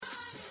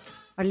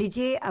और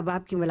लीजिए अब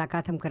आपकी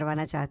मुलाकात हम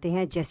करवाना चाहते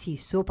हैं जेसी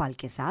सोपाल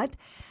के साथ,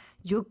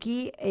 जो कि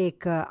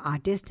एक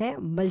आर्टिस्ट है,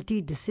 मल्टी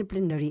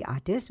डिसिप्लिनरी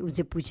आर्टिस्ट.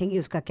 उनसे पूछेंगे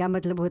उसका क्या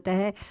मतलब होता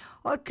है,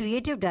 और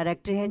क्रिएटिव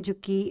डायरेक्टर हैं जो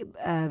कि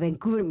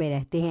वैंकूवर में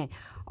रहते हैं.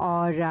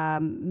 और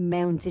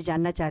मैं उनसे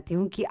जानना चाहती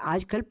हूँ कि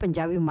आजकल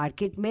पंजाबी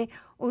मार्केट में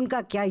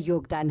उनका क्या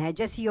योगदान है.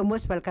 Jessie, you are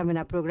most welcome in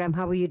our programme.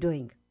 How are you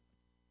doing?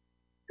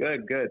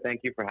 Good.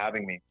 Thank you for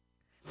having me.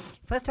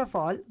 First of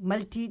all,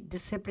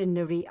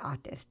 multidisciplinary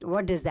artist,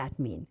 what does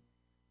that mean?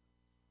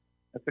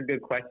 That's a good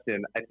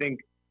question. I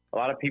think a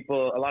lot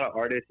of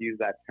artists use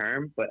that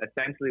term, but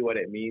essentially what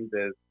it means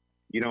is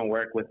you don't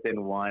work within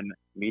one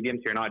medium.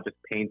 So you're not just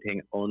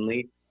painting only.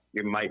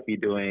 You might be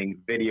doing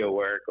video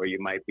work or you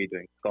might be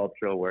doing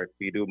sculptural work.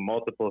 So you do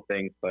multiple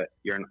things, but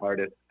you're an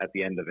artist at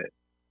the end of it.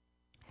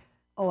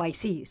 Oh, I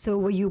see. So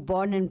were you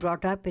born and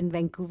brought up in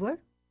Vancouver?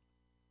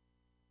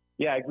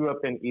 Yeah, I grew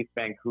up in East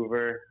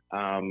Vancouver.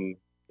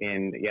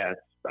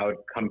 I would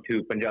come to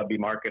Punjabi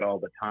market all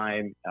the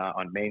time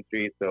on Main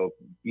Street. So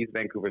East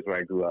Vancouver is where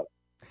I grew up.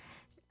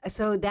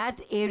 So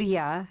that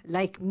area,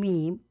 like me,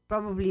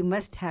 probably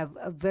must have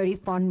very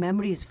fond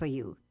memories for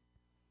you.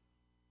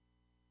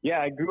 Yeah,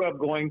 I grew up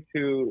going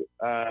to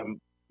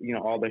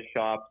all the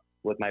shops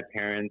with my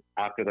parents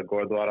after the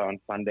Gurdwara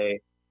on Sunday,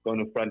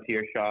 going to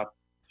Frontier shops,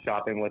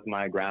 shopping with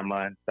my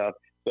grandma and stuff.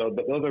 So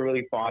those are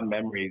really fond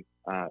memories.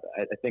 I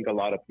think a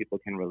lot of people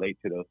can relate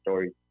to those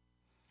stories.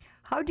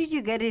 How did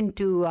you get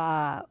into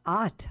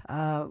art?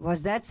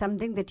 Was that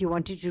something that you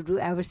wanted to do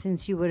ever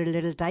since you were a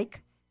little tyke?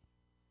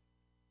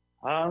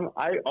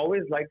 I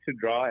always liked to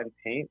draw and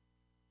paint.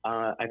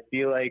 I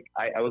feel like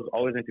I was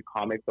always into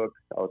comic books.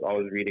 I was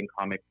always reading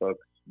comic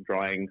books,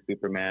 drawing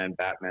Superman,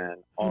 Batman,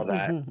 all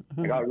that.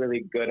 I got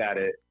really good at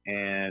it.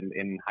 And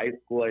in high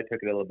school, I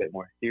took it a little bit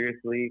more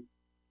seriously.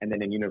 And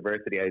then in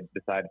university, I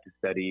decided to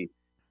study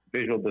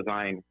visual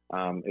design.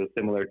 It was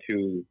similar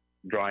to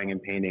drawing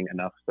and painting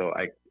enough, so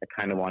I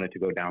kind of wanted to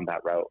go down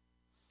that route.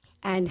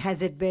 And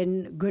has it been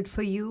good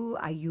for you?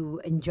 Are you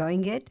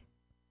enjoying it?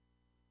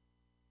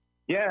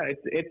 Yeah,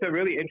 it's a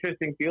really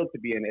interesting field to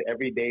be in.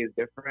 Every day is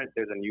different.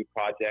 There's a new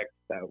project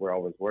that we're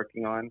always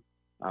working on.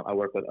 I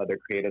work with other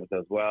creatives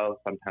as well.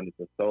 Sometimes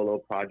it's a solo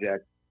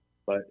project,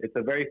 but it's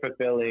a very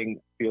fulfilling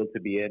field to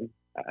be in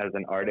as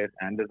an artist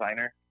and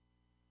designer.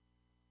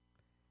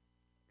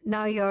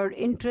 Now, your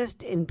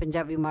interest in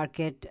Punjabi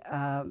market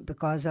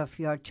because of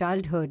your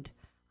childhood,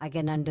 I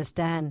can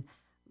understand.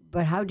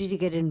 But how did you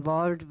get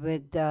involved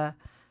with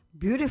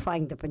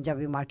beautifying the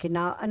Punjabi market?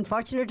 Now,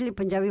 unfortunately,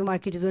 Punjabi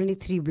market is only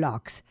 3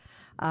 blocks.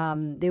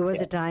 There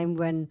was a time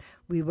when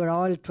we were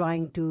all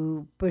trying to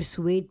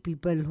persuade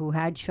people who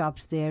had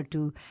shops there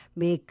to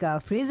make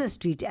Fraser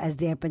Street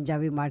as their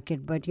Punjabi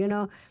market. But,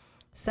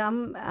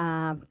 some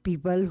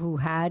people who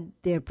had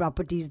their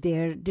properties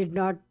there did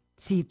not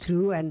see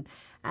through, and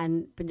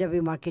Punjabi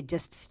market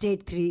just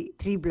stayed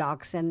three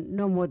blocks and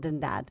no more than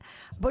that.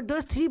 But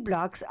those 3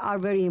 blocks are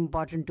very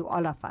important to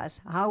all of us.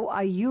 How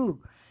are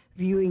you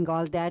viewing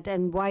all that,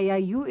 and why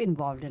are you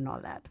involved in all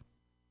that?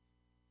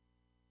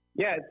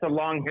 Yeah, it's a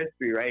long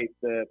history, right?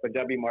 The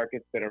Punjabi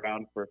market's been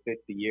around for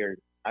 50 years.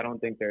 I don't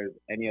think there's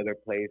any other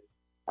place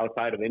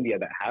outside of India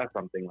that has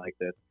something like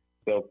this.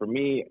 So for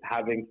me,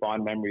 having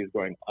fond memories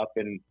growing up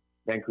in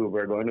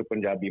Vancouver, going to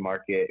Punjabi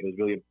market, it was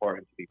really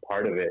important to be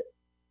part of it.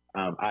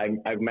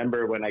 I remember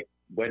when I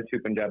went to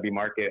Punjabi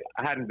market,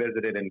 I hadn't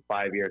visited in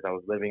 5 years. I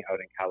was living out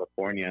in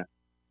California,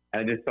 and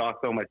I just saw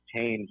so much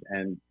change,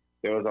 and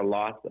there was a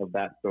loss of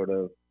that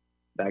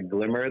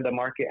glimmer the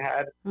market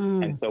had.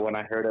 And so when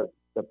I heard of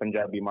the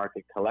Punjabi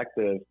market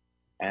collective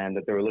and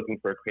that they were looking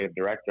for a creative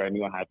director, I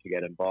knew I had to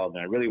get involved,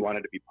 and I really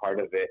wanted to be part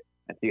of it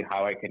and see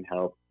how I can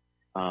help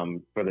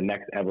for the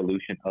next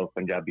evolution of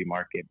Punjabi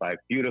market by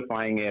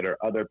beautifying it or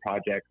other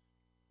projects.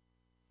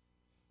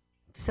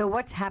 So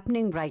what's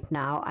happening right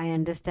now? I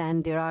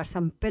understand there are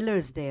some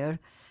pillars there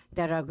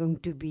that are going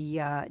to be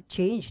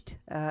changed.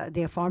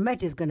 Their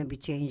format is going to be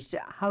changed.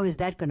 How is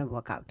that going to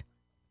work out?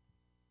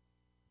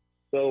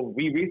 So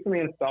we recently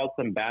installed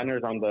some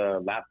banners on the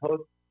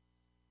lamppost.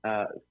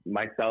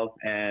 Myself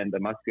and the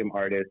Muslim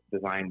artist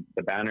designed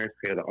the banners,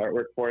 created the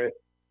artwork for it.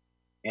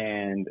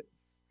 And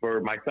for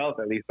myself,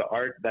 at least, the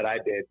art that I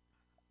did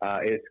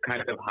is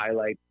kind of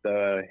highlights the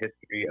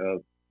history of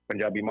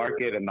Punjabi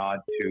market, a nod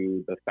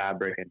to the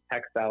fabric and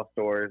textile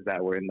stores that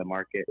were in the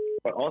market.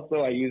 But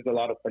also I used a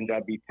lot of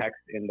Punjabi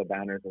text in the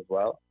banners as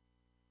well.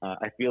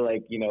 I feel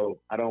like,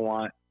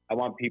 I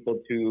want people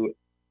to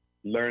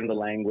learn the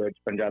language,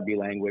 Punjabi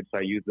language. So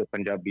I used the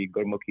Punjabi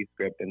Gurmukhi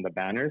script in the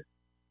banners.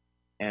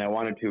 And I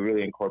wanted to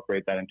really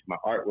incorporate that into my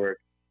artwork.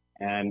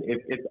 And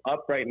it's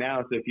up right now.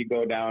 So if you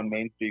go down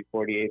Main Street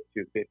 48th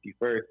to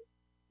 51st,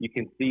 you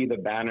can see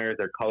the banners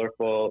are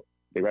colorful.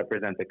 They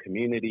represent the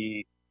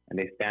community and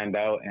they stand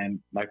out. And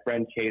my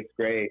friend Chase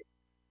Gray,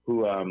 who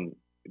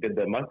did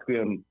the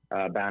Musqueam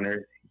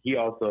banners, he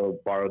also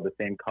borrowed the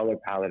same color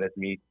palette as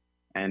me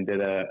and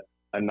did a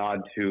nod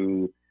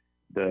to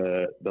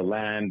the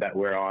land that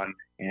we're on.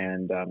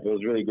 And it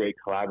was really great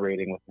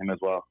collaborating with him as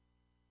well.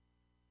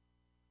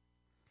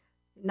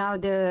 Now,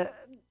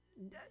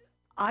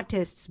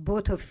 artists,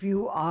 both of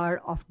you are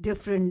of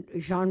different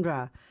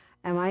genre.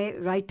 Am I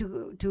right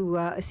to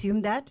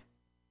assume that?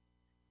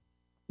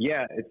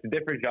 Yeah, it's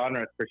different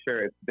genres for sure.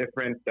 It's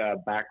different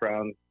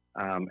backgrounds,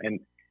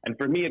 and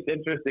for me, it's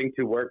interesting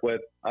to work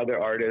with other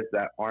artists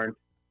that aren't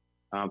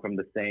from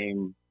the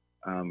same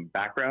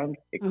background.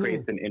 It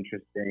creates an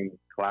interesting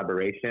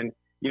collaboration.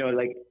 You know,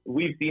 like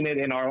we've seen it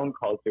in our own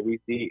culture. We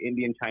see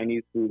Indian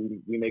Chinese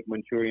food, we make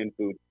Manchurian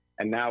food,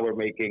 and now we're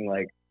making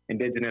like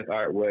indigenous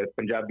art with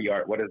Punjabi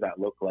art. What does that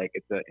look like?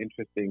 It's an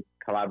interesting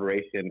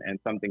collaboration, and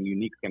something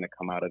unique is going to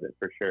come out of it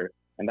for sure.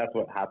 And that's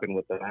what happened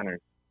with the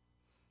banners.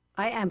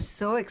 I am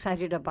so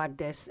excited about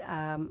this.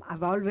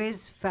 I've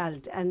always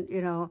felt, and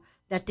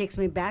that takes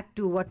me back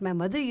to what my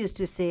mother used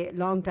to say a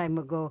long time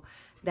ago,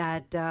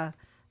 that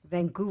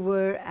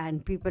Vancouver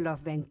and people of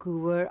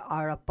Vancouver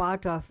are a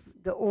part of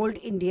the old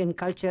Indian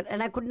culture,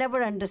 and I could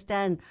never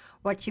understand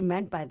what she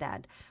meant by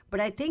that. But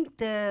I think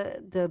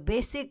the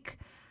basic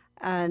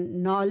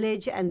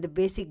knowledge and the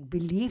basic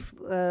belief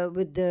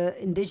with the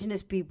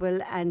indigenous people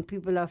and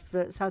people of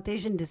South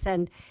Asian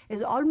descent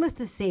is almost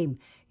the same.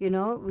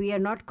 We are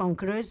not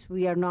conquerors.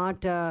 We are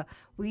not.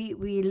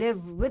 We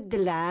live with the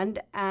land,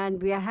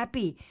 and we are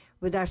happy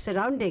with our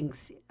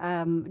surroundings.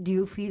 Do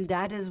you feel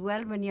that as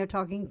well when you're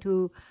talking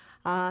to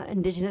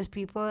indigenous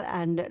people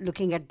and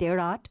looking at their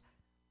art?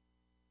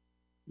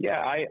 Yeah,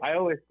 I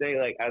always say,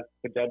 like, as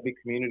Punjabi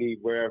community,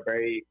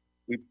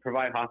 we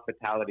provide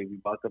hospitality. We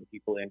welcome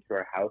people into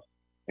our house,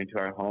 into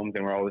our homes,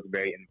 and we're always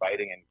very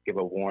inviting and give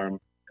a warm,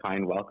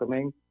 kind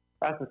welcoming.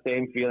 That's the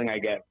same feeling I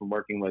get from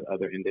working with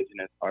other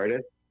indigenous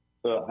artists.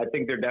 So I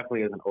think there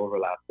definitely is an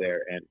overlap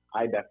there, and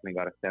I definitely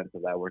got a sense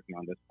of that working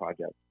on this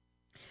project.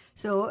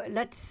 So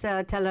let's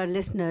tell our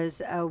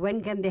listeners,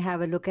 when can they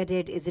have a look at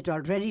it? Is it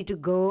all ready to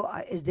go?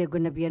 Is there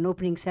going to be an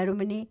opening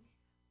ceremony?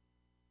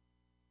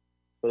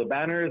 So the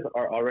banners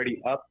are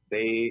already up.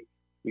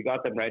 We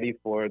got them ready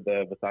for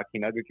the Vaisakhi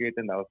Nagar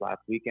Kirtan. That was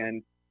last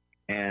weekend.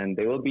 And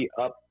they will be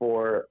up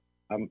for,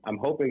 I'm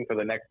hoping for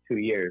the next 2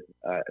 years.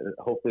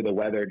 Hopefully the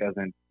weather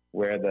doesn't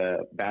wear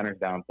the banners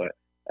down, but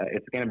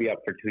it's going to be up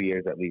for 2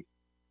 years at least.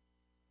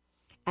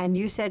 And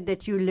you said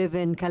that you live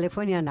in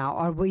California now,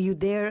 or were you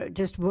there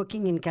just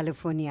working in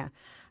California?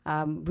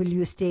 Will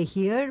you stay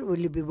here? Will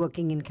you be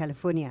working in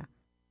California?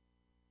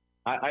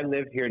 I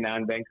live here now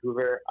in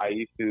Vancouver. I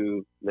used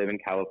to live in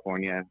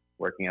California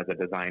working as a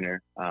designer,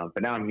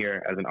 but now I'm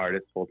here as an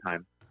artist full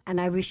time.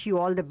 And I wish you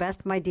all the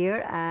best, my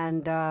dear,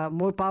 and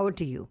more power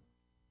to you.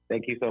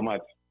 Thank you so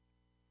much.